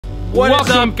What is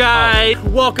up, guys?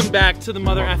 Welcome back to the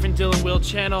Mother Effin' Dill and Will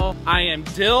channel. I am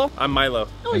Dill. I'm Milo.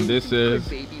 And this is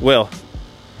Will.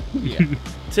 Yeah.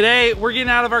 Today, we're getting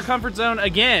out of our comfort zone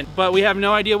again, but we have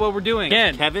no idea what we're doing.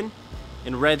 Again. Kevin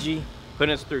and Reggie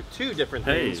putting us through two different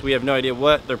things. We have no idea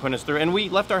what they're putting us through, and we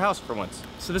left our house for once.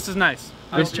 So this is nice.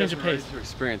 Nice change of pace. to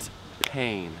experience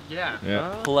pain. Yeah.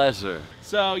 Pleasure.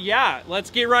 So yeah, let's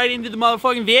get right into the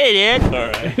motherfucking video.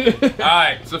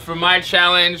 Alright, so for my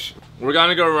challenge, we're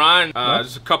gonna go run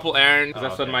just a couple errands.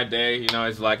 That's what my day, you know,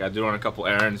 it's like I do run a couple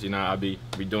errands, you know, I'll be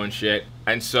doing shit.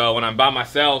 And so when I'm by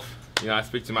myself, you know, I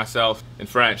speak to myself in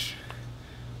French.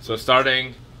 So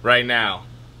starting right now,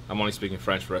 I'm only speaking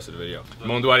French for the rest of the video.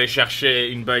 On doit aller chercher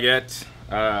une baguette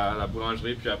à la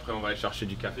boulangerie, puis après on va aller chercher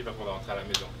du café, puis après on va rentrer à la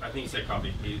maison. I think it's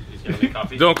coffee. He's gonna make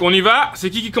coffee. Donc on y va, c'est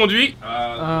qui conduit?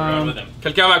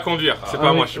 Quelqu'un va conduire, c'est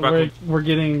pas moi, je sais pas conduire. We're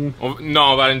getting...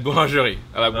 Non, on va à une boulangerie,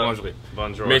 à la boulangerie.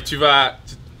 Bonjour. Mais tu vas...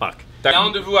 Fuck. T'as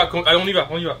un de vous à conduire. Allez, on y va,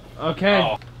 on y va. Ok.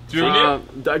 Oh. Tu veux venir?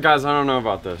 Guys, I don't know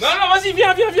about this. Non, non, vas-y,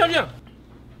 viens.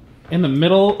 In the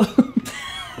middle.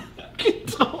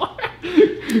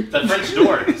 The French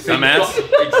door. Dumbass.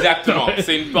 Exactement,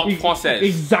 c'est une porte française.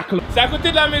 Exactly. C'est à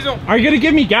côté de la maison. Are you gonna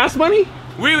give me gas money?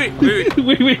 Oui.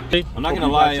 Oui. I'm not gonna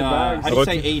lie, how do you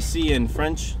say AC in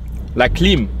French? La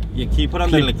clim. You can put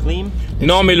on the clim?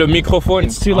 Non, mais le microphone.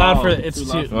 It's too loud for it. It's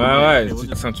too... Ouais,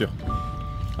 petite ceinture.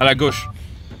 À la gauche.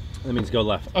 That means go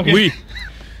left. Okay. Oui.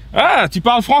 Ah, tu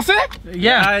parles français?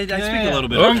 Yeah. I speak a little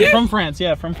bit. Okay. From France,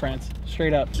 yeah, from France.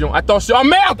 Straight up. Attention, oh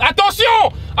merde,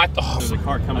 attention! Attends. There's a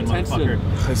car coming, motherfucker.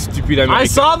 Stupide américain. I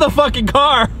saw the fucking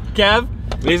car, Kev.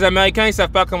 Les Américains, ils savent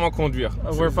pas comment conduire.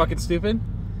 We're fucking stupid.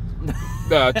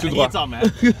 Tout droit. It's all mad.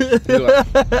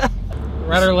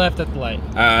 Right or left at the light?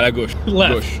 À la gauche.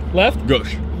 Left. Gauche. Left?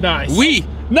 Gauche. Nice. Oui.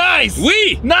 Nice.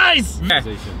 Oui. Nice.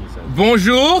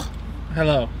 Bonjour.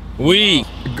 Hello. Oui.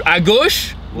 À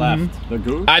gauche. Left. The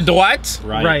goose? À droite.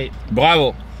 Right.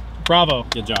 Bravo. Bravo.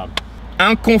 Good job.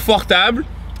 Inconfortable.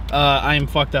 I am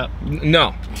fucked up.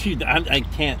 Non. Dude, I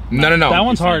can't. Non. That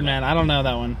one's hard, man. I don't know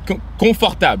that one.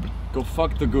 Confortable. Go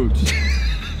fuck the goose.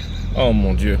 Oh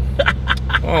mon dieu.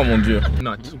 Oh mon dieu.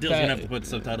 Non. Dill's gonna have to put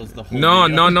subtitles the whole Non,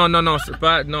 video. c'est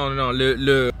pas. Non.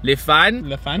 Les fans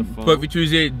Le fan? peuvent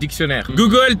utiliser dictionnaire.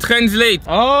 Google Translate.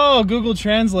 Oh, Google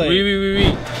Translate.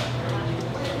 Oui.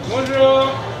 Bonjour.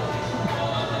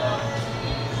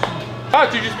 Ah,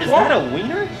 tu juste Is that a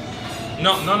wiener?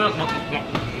 Non.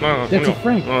 That's a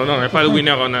Frank. Non, il n'y a pas de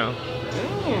winner on a.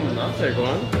 I'll take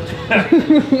one.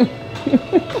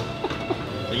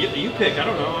 You pick, I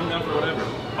don't know, I'm down for whatever.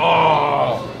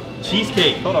 Oh.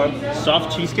 Cheesecake, hold on.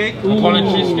 Soft cheesecake? On prend le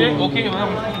cheesecake.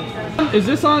 Ok, Is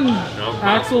this on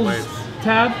Axel's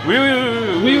tab? Oui. I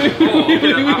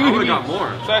would've got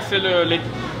more. Ça, c'est le.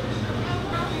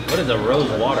 What is a rose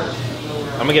water?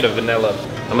 I'm gonna get a vanilla.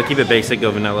 I'm gonna keep it basic,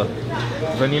 go vanilla.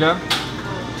 Vanilla.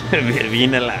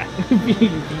 Vanilla.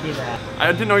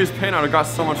 I didn't know he was paying. I would've got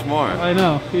so much more. I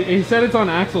know. He said it's on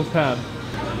Axel's tab.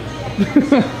 We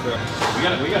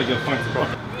gotta go find some.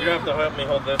 You're gonna have to help me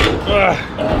hold this.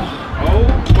 Oh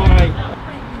my.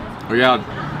 Regarde.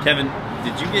 Kevin,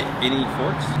 did you get any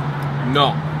forks?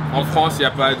 Non. En France, il n'y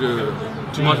a pas de.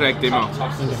 Tu manges avec tes mains.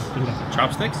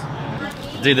 Chopsticks?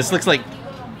 Dude, this looks like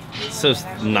so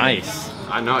nice.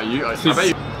 I know, I bet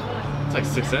you. It's like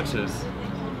 6 inches.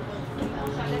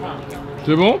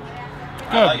 C'est bon?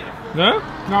 I like it. Hein?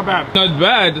 Not bad. Not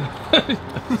bad.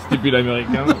 Stupide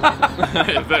américain.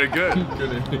 It's very good.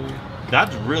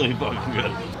 That's really fucking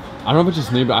good. I don't know if it's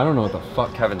just me, but I don't know what the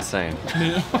fuck Kevin's saying.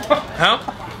 Hein?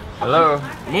 Hello.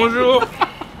 Bonjour.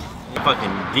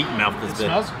 Fucking deep mouth this bit.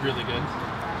 Smells really good.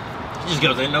 He just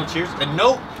goes, and no cheers. And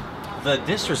no, the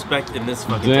disrespect in this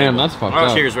fucking Damn, table. that's fucked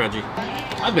up. Cheers, Reggie.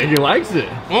 I think he likes it.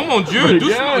 Oh mon dieu, Pretty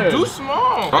doucement, good.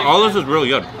 doucement. All this is really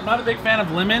good. I'm not a big fan of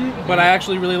lemon, but I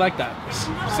actually really like that.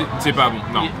 C'est pas bon,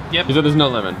 non. Yep. He said there's no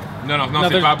lemon. Non,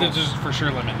 c'est pas bon. There's just for sure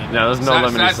lemon in it. No, there's no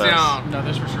lemon, he Ça, says. No,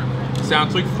 there's for sure lemon. c'est un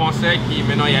truc français qui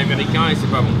maintenant est américain et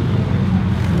c'est pas bon.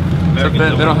 So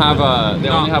they don't have, they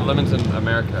No. only have lemons in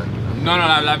America. Non,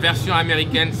 la version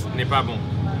américaine n'est pas bon.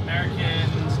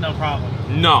 Americans, no problem.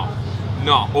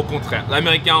 Non, au contraire.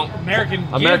 L'américain. American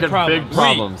Big problems.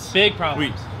 problems. Big problems.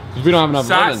 Oui. We don't have enough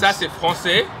lemons. Ça c'est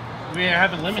français. We are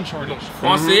having lemon shortage.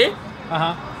 Français.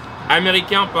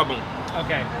 Américain, pas bon.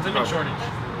 Okay, lemon shortage.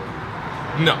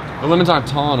 Non. The lemons aren't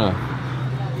tall enough.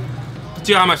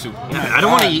 Tiramisu. I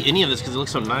don't want to eat any of this because it looks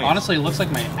so nice. Honestly, it looks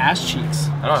like my ass cheeks.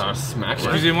 I don't know, smack it.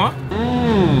 Excusez-moi.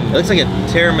 It looks like a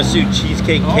tiramisu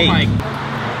cheesecake Oh cake. my.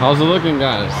 How's it looking,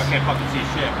 guys? I can't fucking see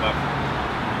shit, but...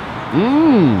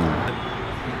 Mmm.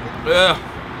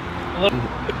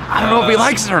 I don't know if he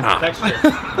likes it or not. Texture.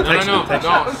 No.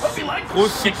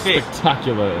 Gros sucré.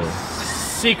 Spectacular.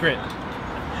 Secret.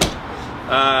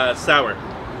 Sour.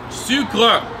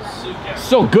 Sucre.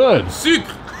 So good.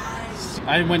 Sucre.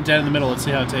 I went down in the middle. Let's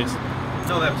see how it tastes.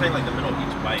 No, I'm saying like the middle of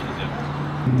each bite is it.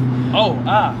 Oh,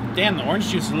 damn, the orange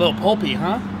juice is a little pulpy,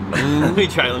 huh? Let me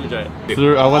try it.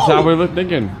 So, what's how we're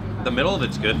thinking? The middle of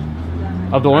it's good.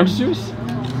 Of the orange juice?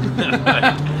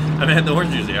 I've had the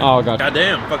orange juice here. Oh god.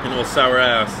 Goddamn, fucking little sour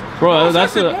ass. Bro,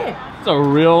 that's a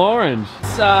real orange.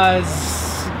 It's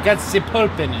got the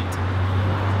pulp in it.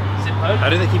 How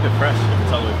do they keep it fresh if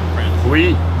it's all the way from France?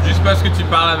 Oui. Juste parce que tu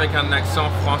parles avec un accent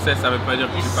français, ça veut pas dire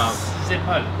que tu parles. The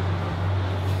pulp.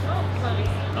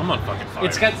 I'm on fucking fire.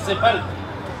 It's got the pulp.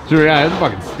 Sure, yeah, it's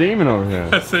fucking steaming over here.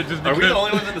 I said just Are we the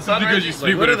only ones in the sun? because you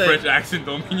speak what with a are French accent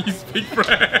don't mean you speak French.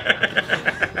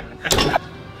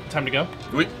 Time to go?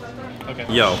 Oui. Okay.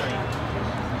 Yo.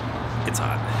 It's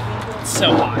hot. It's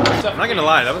so hot. I'm not gonna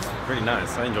lie, that was pretty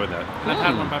nice. I enjoyed that. I've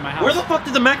had one by my house. Where the fuck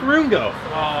did the macaroon go?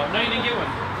 Oh, no, you didn't get one.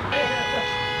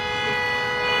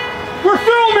 We're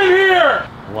filming here!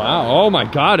 Wow, oh my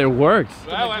god, it works.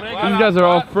 These guys are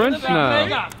all French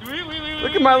now.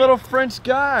 Look at my little French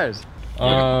guys.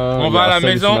 On va à la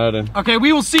maison. Okay,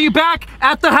 we will see you back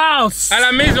at the house. À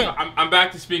la maison. I'm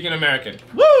back to speaking American.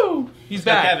 Woo! He's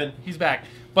back. Kevin. He's back.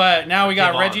 But now we got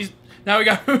Come on. Reggie's. Now we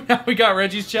got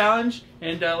Reggie's challenge,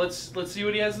 and let's see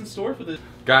what he has in store for this.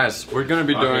 Guys, we're gonna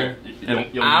be doing an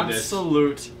You'll need this.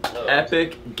 absolute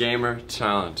epic gamer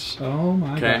challenge. Oh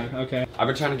my Okay. god. Okay. I've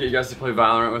been trying to get you guys to play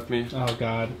Valorant with me Oh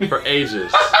god. for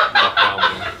ages.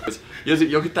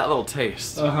 You'll get that little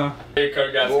taste. Uh-huh.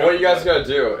 Well, what you guys gotta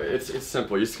do, it's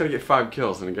simple. You just gotta get 5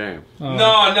 kills in a game.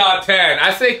 No, 10.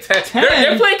 I say 10.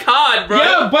 They play COD, bro.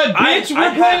 Yeah, but bitch,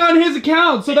 we're playing on his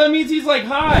account, so that means he's like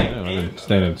high.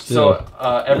 Standing still.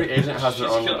 So, every agent has their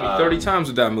own... Killed me 30 times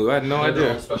with that move. I had no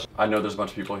idea. I know there's a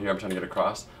bunch of people here I'm trying to get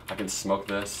across. I can smoke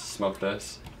this,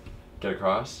 get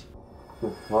across.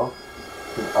 Smoke,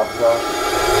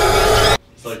 updraft.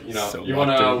 So, like, you know, So you want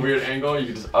a weird angle, you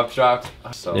can just updraft.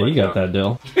 So, Yeah, you got that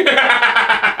deal.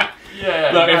 Yeah.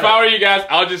 Look, if I were you guys,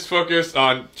 I'll just focus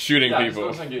on shooting Yeah, people.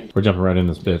 focus on getting- We're jumping right in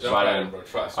this bitch. Right in. bro.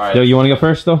 Trust. Alright. Yo, you want to go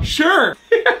first though? Sure.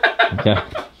 Okay.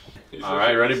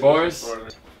 Alright, ready, boys?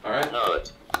 Alright.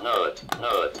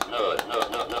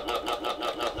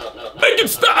 Make it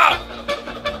stop!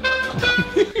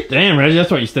 Damn, Reggie,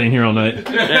 that's why you're staying here all night.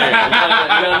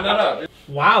 Yeah, you gotta nut up.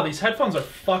 Wow, these headphones are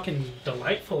fucking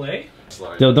delightful, eh?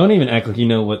 Yo, don't even act like you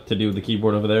know what to do with the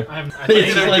keyboard over there. I'm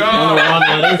It's like on the wrong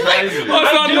letters. doing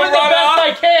the best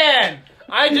I can.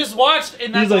 I just watched,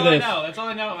 and that's He's like all I this. know. That's all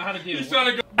I know how to do. He's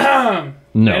trying to go.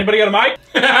 No. Anybody got a mic?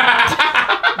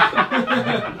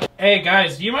 Hey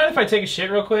guys, do you mind if I take a shit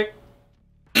real quick?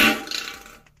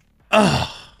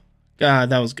 Oh, God,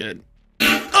 that was good.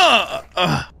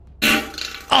 I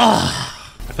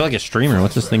feel like a streamer.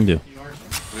 What's this thing do?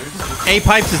 A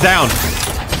pipes is down.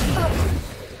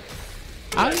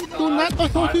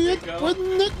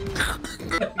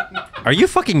 Are you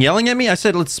fucking yelling at me? I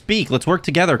said let's speak. Let's work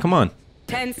together. Come on.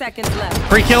 10 seconds left.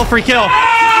 Free kill, free kill.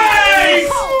 Nice!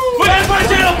 That's my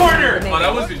channel partner! Oh,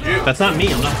 that wasn't you. That's not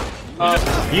me. I'm not.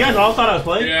 You guys all thought I was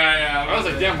playing? Yeah. I was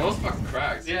like, damn, those fucking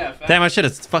cracks. Yeah, Damn, I should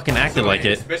have fucking acted like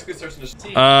It's it. basically searching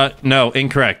the... No,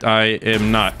 incorrect. I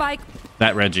am not Spike.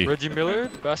 that Reggie. Reggie Miller,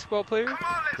 basketball player.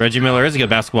 Reggie Miller is a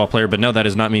good basketball player, but no, that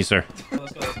is not me, sir.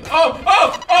 Oh!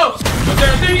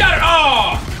 There, you got it!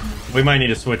 Oh! We might need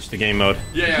to switch to game mode.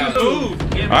 Yeah. Ooh!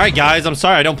 Alright, guys, I'm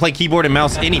sorry. I don't play keyboard and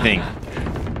mouse anything.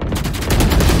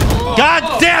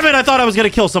 God damn it! I thought I was gonna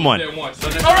kill someone. Oh, right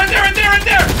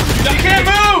there! You can't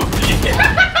move!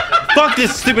 Fuck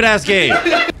this stupid ass game.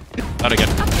 How'd I get?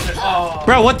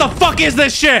 Bro, what the fuck is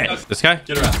this shit? This guy?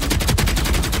 Get her out.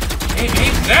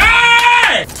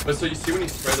 Hey! But so you see when you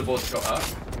spray the bullets go up,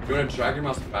 you want to drag your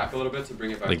mouse back a little bit to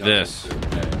bring it back Like down. this.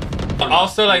 Yeah.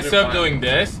 Also, like, instead of doing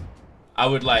this, I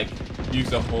would, like, use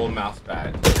the whole mouse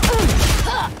pad.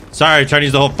 Sorry, trying to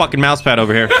use the whole fucking mouse pad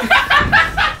over here. 7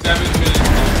 minutes.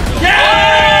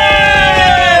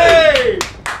 Yay!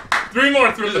 3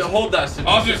 more. Just hold that shit.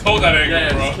 I'll just hold that angle,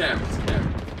 Yeah, bro. just cam.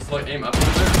 Just like aim up a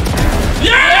little bit.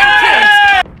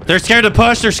 Yeah! They're scared to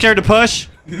push. They're scared to push.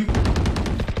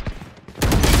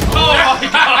 Oh my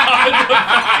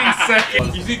god!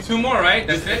 Second. You see 2 more, right?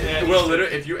 That's it? Well,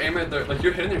 literally, if you aim at their, like,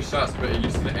 you're hitting their shots, but you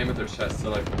just need to aim at their chest, so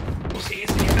like...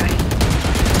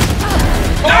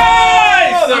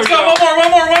 Nice! there Let's we go, go.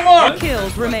 one more!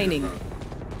 Kills remaining.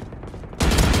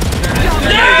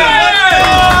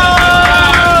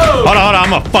 Hold on. I'm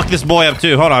gonna fuck this boy up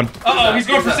too. Hold on. Uh-oh, he's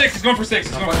going for 6.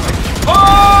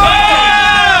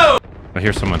 Oh! I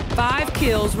hear someone. 5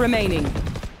 kills remaining.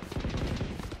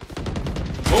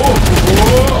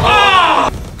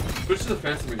 Switch to the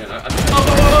phantom again. All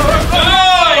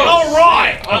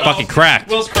right. I fucking cracked.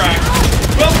 Will's cracked.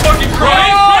 Will's fucking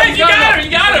cracked. Oh, You got him.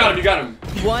 You got him. You got him.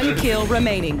 One kill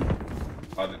remaining.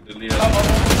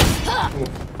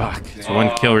 Fuck. There's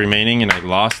one kill remaining and I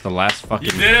lost the last fucking...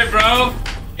 You did it, bro.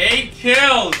 8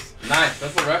 kills. Nice.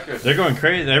 That's the record. They're going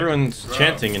crazy. Everyone's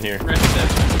chanting in here.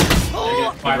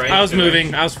 I was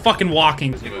moving. I was fucking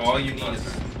walking. All you need is...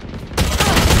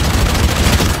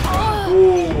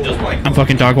 I'm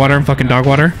fucking dog water. I'm fucking dog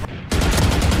water.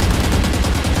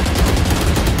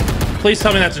 Please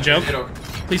tell me that's a joke.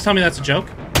 Please tell me that's a joke.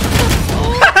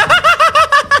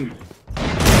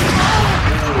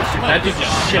 That dude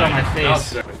just shit on my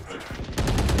face.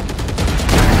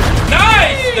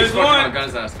 Nice! There's one! Got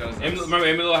his ass. Remember,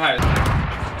 aim a little higher.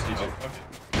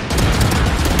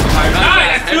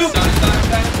 Nice!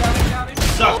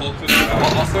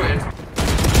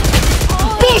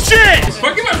 Bullshit!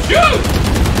 Fucking my shoes!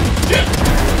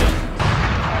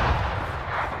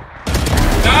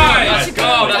 Nice! Let's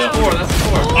go! That's 4. That's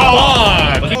 4.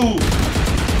 Oh!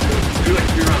 Do like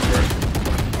 3 rounds first.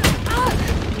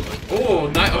 Oh,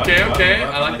 nice. Okay.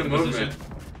 I like the movement.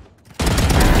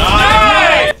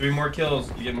 Nice! 3 more kills.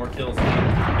 You get more kills.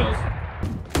 Nice!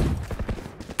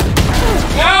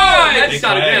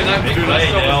 Headshot again. Dude, that's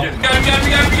so much good. Got him.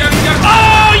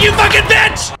 Oh, you fucking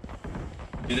bitch!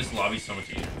 Dude, this lobby's so much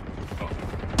easier.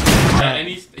 And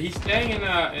he's staying in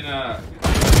a...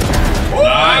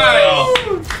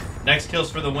 Nice. Next kill's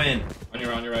for the win. On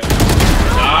your right.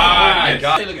 Nice!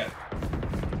 God. Look at it.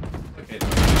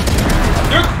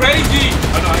 You're crazy!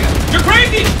 Oh, no, I got it. You're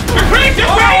crazy! You're crazy!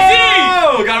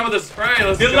 Oh, got him with a spray.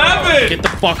 Let's go. 11! Get the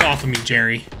fuck off of me,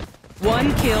 Jerry.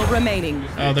 One kill remaining.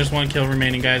 Oh, there's 1 kill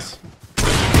remaining, guys.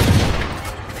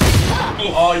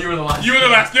 Oh, you were the last. You were the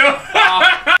last kill!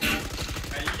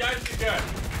 Hey, you guys did good.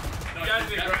 You guys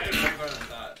did great.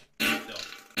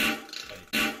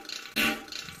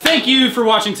 Thank you for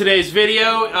watching today's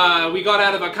video. We got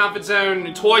out of our comfort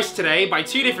zone twice today by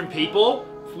 2 different people.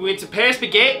 We went to Paris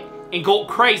Baguette and got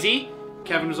crazy.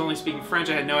 Kevin was only speaking French.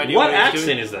 I had no idea what he was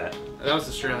doing. is that? That was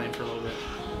Australian for a little bit.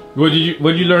 What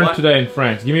did you learn today in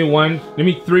French? Give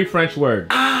me 3 French words.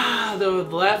 The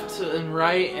left and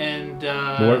right and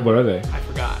What are they? I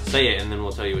forgot. Say it and then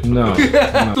we'll tell you which No.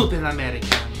 Stupid American.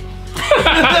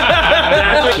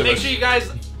 Make sure you guys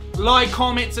like,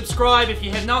 comment, subscribe. If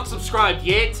you have not subscribed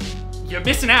yet, you're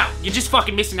missing out. You're just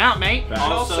fucking missing out, mate.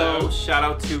 Also, shout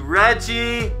out to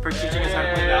Reggie for teaching us how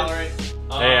to play Valorant.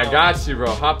 Hey, I got you,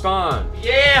 bro. Hop on.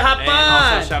 Yeah, hop And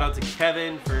on. also shout out to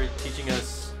Kevin for teaching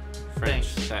us French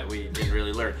Thanks. that we didn't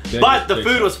really learn. Yeah, But the big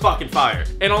food shout. was fucking fire.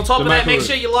 And on top The of that, make macaroon.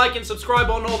 sure you like and subscribe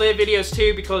on all their videos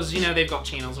too, because you know they've got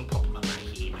channels and pop them up right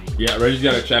here, mate. Yeah, Reggie's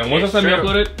got a channel. When's the last time you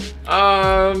uploaded it?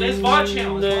 There's VOD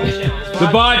channels. The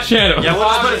VOD channel. Yeah, we'll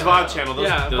just put his VOD channel. Those,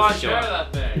 Yeah, those VOD are chill. channel.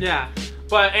 Yeah.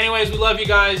 But anyways, we love you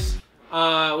guys.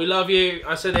 We love you.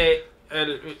 I said it.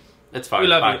 It's fine. We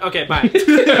love Bye. you. Okay,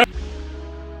 bye.